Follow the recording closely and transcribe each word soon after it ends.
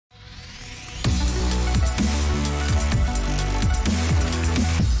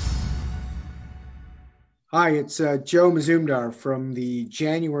Hi, it's Joe Mazumdar from the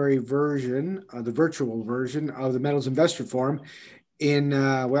January version, the virtual version of the Metals Investor Forum in,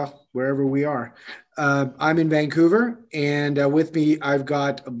 wherever we are. I'm in Vancouver, and with me, I've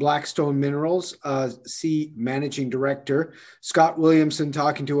got Blackstone Minerals, C Managing Director, Scott Williamson,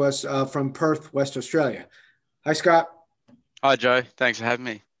 talking to us from Perth, West Australia. Hi, Scott. Hi, Joe. Thanks for having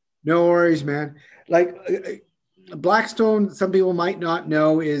me. No worries, man. Like Blackstone, some people might not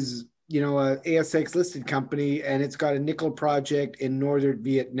know, is a ASX listed company, and it's got a nickel project in northern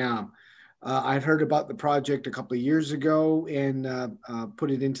Vietnam. I'd heard about the project a couple of years ago and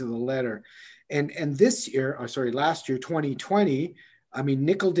put it into the letter. And this year, or sorry, last year, 2020, I mean,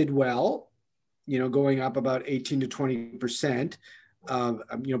 nickel did well, going up about 18 to 20%.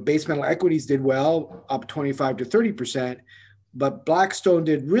 Base metal equities did well, up 25 to 30%, but Blackstone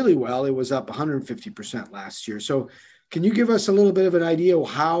did really well. It was up 150% last year. So can you give us a little bit of an idea of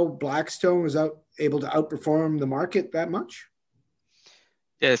how Blackstone was able to outperform the market that much?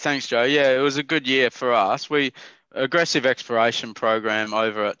 Yeah, thanks, Joe. Yeah, it was a good year for us. We aggressive exploration program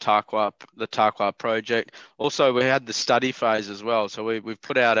over at Tarkwa, the Tarkwa project. Also, we had the study phase as well. So we've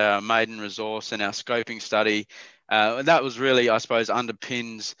put out our maiden resource and our scoping study. And that was really, I suppose,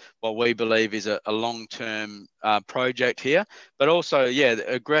 underpins what we believe is a long-term project here. But also, yeah,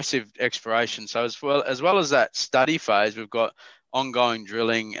 the aggressive exploration. So as well as that study phase, we've got ongoing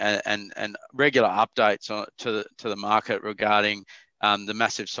drilling and regular updates to the market regarding the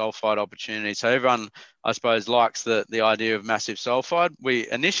massive sulfide opportunity. So everyone, I suppose, likes the idea of massive sulfide.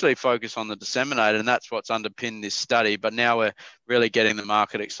 We initially focused on the disseminated, and that's what's underpinned this study. But now we're really getting the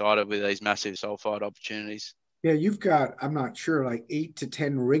market excited with these massive sulfide opportunities. Yeah, you've got, I'm not sure, like 8 to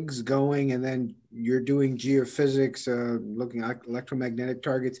 10 rigs going, and then you're doing geophysics, looking at electromagnetic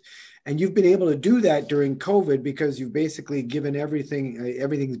targets. And you've been able to do that during COVID because you've basically given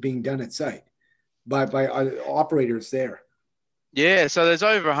everything's being done at site by operators there. Yeah, so there's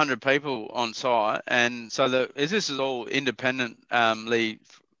over 100 people on site, and so this is all independently,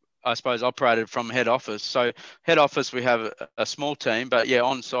 I suppose, operated from head office. So head office, we have a small team, but yeah,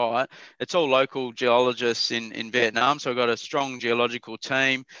 on site, it's all local geologists in Vietnam. So we've got a strong geological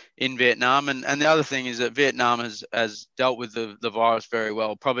team in Vietnam, and the other thing is that Vietnam has dealt with the virus very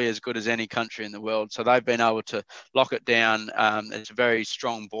well, probably as good as any country in the world. So they've been able to lock it down. It's a very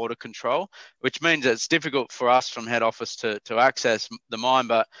strong border control, which means it's difficult for us from head office to access the mine.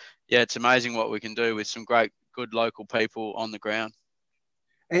 But yeah, it's amazing what we can do with some great, good local people on the ground.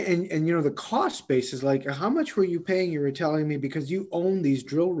 And the cost base is like, how much were you paying? You were telling me because you own these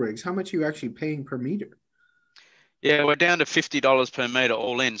drill rigs. How much are you actually paying per meter? Yeah, we're down to $50 per meter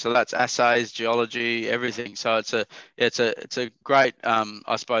all in. So that's assays, geology, everything. So it's a great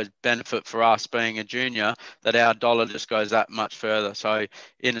I suppose benefit for us being a junior that our dollar just goes that much further. So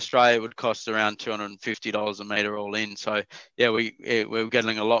in Australia it would cost around $250 a meter all in. So yeah, we're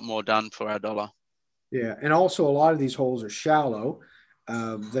getting a lot more done for our dollar. Yeah, and also a lot of these holes are shallow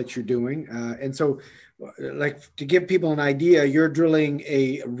that you're doing, and so, like to give people an idea, you're drilling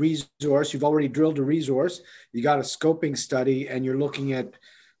a resource. You've already drilled a resource. You got a scoping study, and you're looking at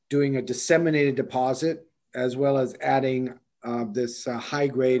doing a disseminated deposit as well as adding this high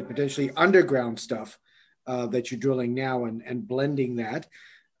grade, potentially underground stuff that you're drilling now, and blending that.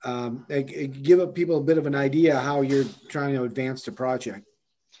 Give people a bit of an idea how you're trying to advance the project.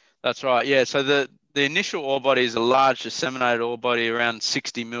 That's right. Yeah. So the initial ore body is a large disseminated ore body around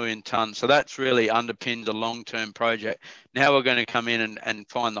 60 million tonnes. So that's really underpinned a long-term project. Now we're going to come in and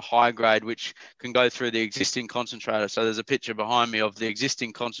find the high grade, which can go through the existing concentrator. So there's a picture behind me of the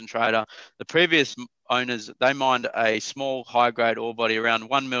existing concentrator. The previous owners, they mined a small high grade ore body around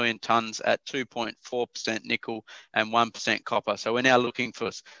 1 million tonnes at 2.4% nickel and 1% copper. So we're now looking for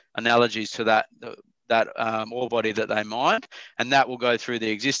analogies to that ore body that they mined, and that will go through the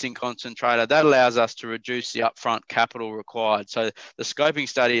existing concentrator. That allows us to reduce the upfront capital required. So the scoping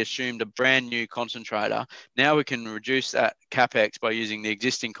study assumed a brand new concentrator. Now we can reduce that capex by using the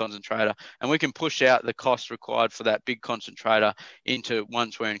existing concentrator, and we can push out the cost required for that big concentrator into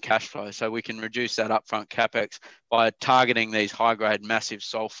once we're in cash flow. So we can reduce that upfront capex by targeting these high grade massive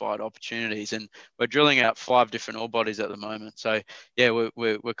sulfide opportunities. And we're drilling out 5 different ore bodies at the moment. So yeah,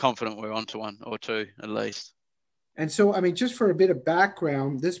 we're confident we're onto one or two at least. And so, I mean, just for a bit of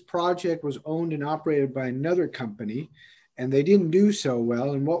background, this project was owned and operated by another company, and they didn't do so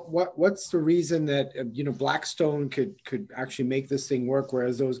well. And what's the reason that Blackstone could actually make this thing work,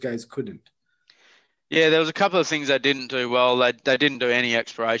 whereas those guys couldn't? Yeah, there was a couple of things they didn't do well. They didn't do any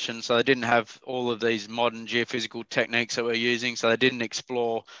exploration, so they didn't have all of these modern geophysical techniques that we're using. So they didn't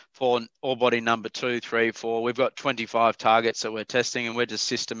explore for ore body number 2, 3, 4. We've got 25 targets that we're testing, and we're just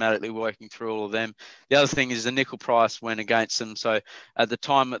systematically working through all of them. The other thing is the nickel price went against them. So at the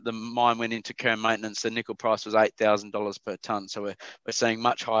time that the mine went into care and maintenance, the nickel price was $8,000 per ton. So we're seeing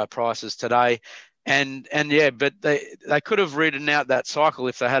much higher prices today. And yeah, but they could have ridden out that cycle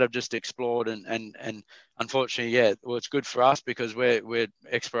if they had have just explored and unfortunately, yeah, well, it's good for us because we're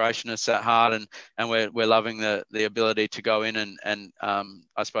explorationists at heart, and we're loving the ability to go in and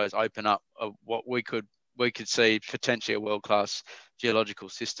I suppose open up what we could see potentially a world-class geological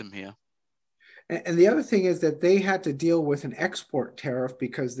system here. And the other thing is that they had to deal with an export tariff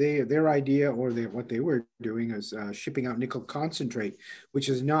because their idea or what they were doing is shipping out nickel concentrate, which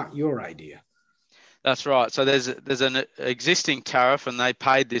is not your idea. That's right. So there's an existing tariff, and they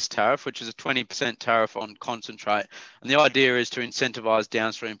paid this tariff, which is a 20% tariff on concentrate. And the idea is to incentivize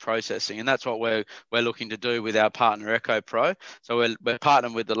downstream processing, and that's what we're looking to do with our partner EcoPro. So we're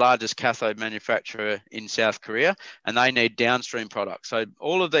partnering with the largest cathode manufacturer in South Korea, and they need downstream products. So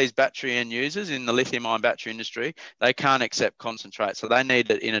all of these battery end users in the lithium-ion battery industry, they can't accept concentrate, so they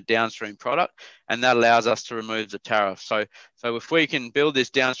need it in a downstream product, and that allows us to remove the tariff. So if we can build this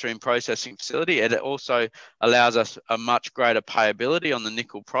downstream processing facility, it also allows us a much greater payability on the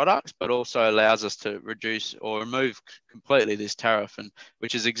nickel products, but also allows us to reduce or remove completely this tariff, and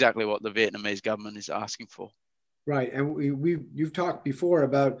which is exactly what the Vietnamese government is asking for. Right, and you've talked before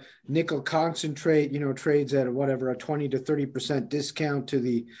about nickel concentrate, trades at whatever a 20 to 30% discount to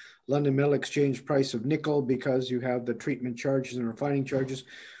the London Metal Exchange price of nickel because you have the treatment charges and refining charges.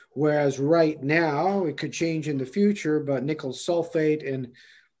 Whereas right now it could change in the future, but nickel sulfate and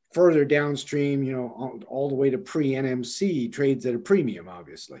further downstream, all the way to pre-NMC trades at a premium,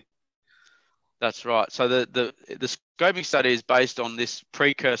 obviously. That's right. So the scoping study is based on this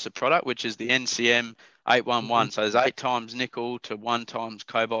precursor product, which is the NCM 811. So there's 8 times nickel to 1 times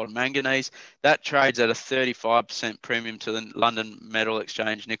cobalt and manganese. That trades at a 35% premium to the London Metal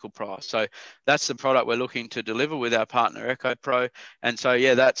Exchange nickel price. So that's the product we're looking to deliver with our partner EcoPro. And so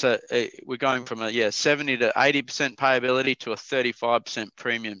yeah, we're going from a 70 to 80% payability to a 35%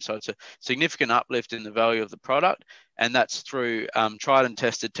 premium. So it's a significant uplift in the value of the product. And that's through tried and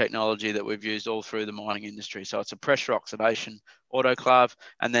tested technology that we've used all through the mining industry. So it's a pressure oxidation autoclave,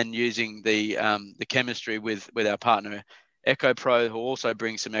 and then using the chemistry with our partner EcoPro, who also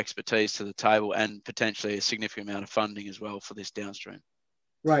brings some expertise to the table and potentially a significant amount of funding as well for this downstream.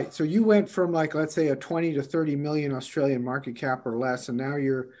 Right. So you went from let's say a 20 to 30 million Australian market cap or less, and now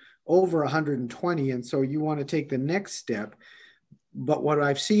you're over 120. And so you want to take the next step. But what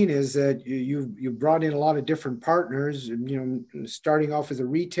I've seen is that you brought in a lot of different partners, starting off as a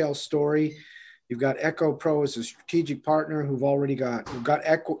retail story. You've got EcoPro as a strategic partner who've already got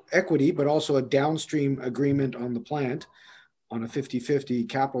equity, but also a downstream agreement on the plant on a 50-50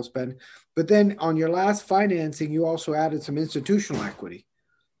 capital spend. But then on your last financing, you also added some institutional equity.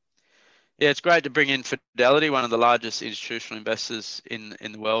 Yeah, it's great to bring in Fidelity, one of the largest institutional investors in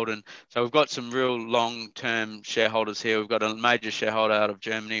the world. And so we've got some real long-term shareholders here. We've got a major shareholder out of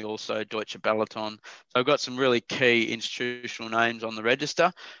Germany, also Deutsche Balaton. So we've got some really key institutional names on the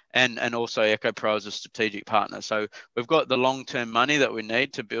register, and also EcoPro as a strategic partner. So we've got the long-term money that we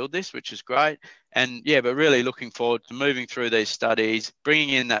need to build this, which is great. And yeah, but really looking forward to moving through these studies,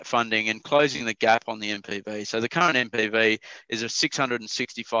 bringing in that funding and closing the gap on the NPV. So the current NPV is a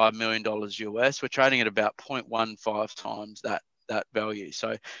 $665 million US. We're trading at about 0.15 times that value.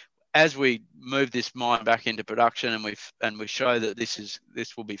 So as we move this mine back into production and we show that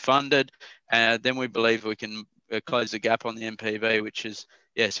this will be funded, then we believe we can close the gap on the NPV, which is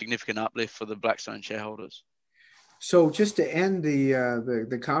significant uplift for the Blackstone shareholders. So just to end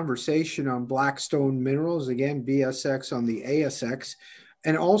the conversation on Blackstone Minerals, again, BSX on the ASX,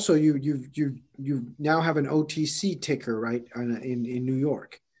 and also you now have an OTC ticker, right, in New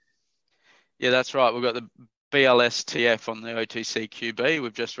York. Yeah, that's right. We've got the BLSTF on the OTCQB.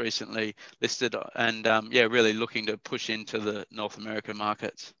 We've just recently listed, and really looking to push into the North American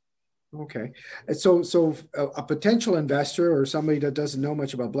markets. Okay. So a potential investor or somebody that doesn't know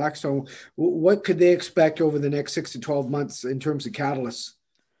much about Blackstone, what could they expect over the next 6 to 12 months in terms of catalysts?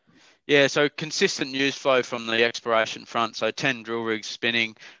 Yeah, so consistent news flow from the exploration front. So 10 drill rigs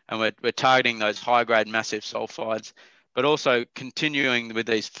spinning, and we're targeting those high-grade massive sulfides. but also continuing with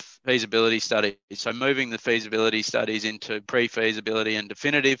these feasibility studies. So moving the feasibility studies into pre-feasibility and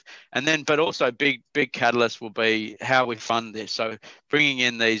definitive, and then, but also big catalyst will be how we fund this. So bringing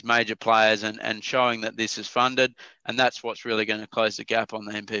in these major players and showing that this is funded, and that's what's really going to close the gap on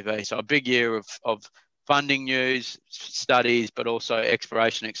the NPV. So a big year of funding news, studies, but also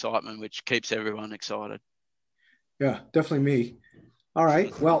exploration excitement, which keeps everyone excited. Yeah, definitely me. All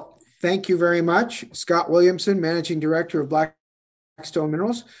right. Well, thank you very much, Scott Williamson, Managing Director of Blackstone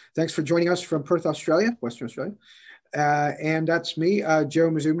Minerals. Thanks for joining us from Perth, Australia, Western Australia. And that's me,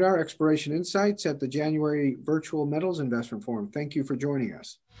 Joe Mazumdar, Exploration Insights at the January Virtual Metals Investment Forum. Thank you for joining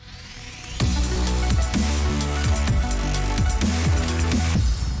us.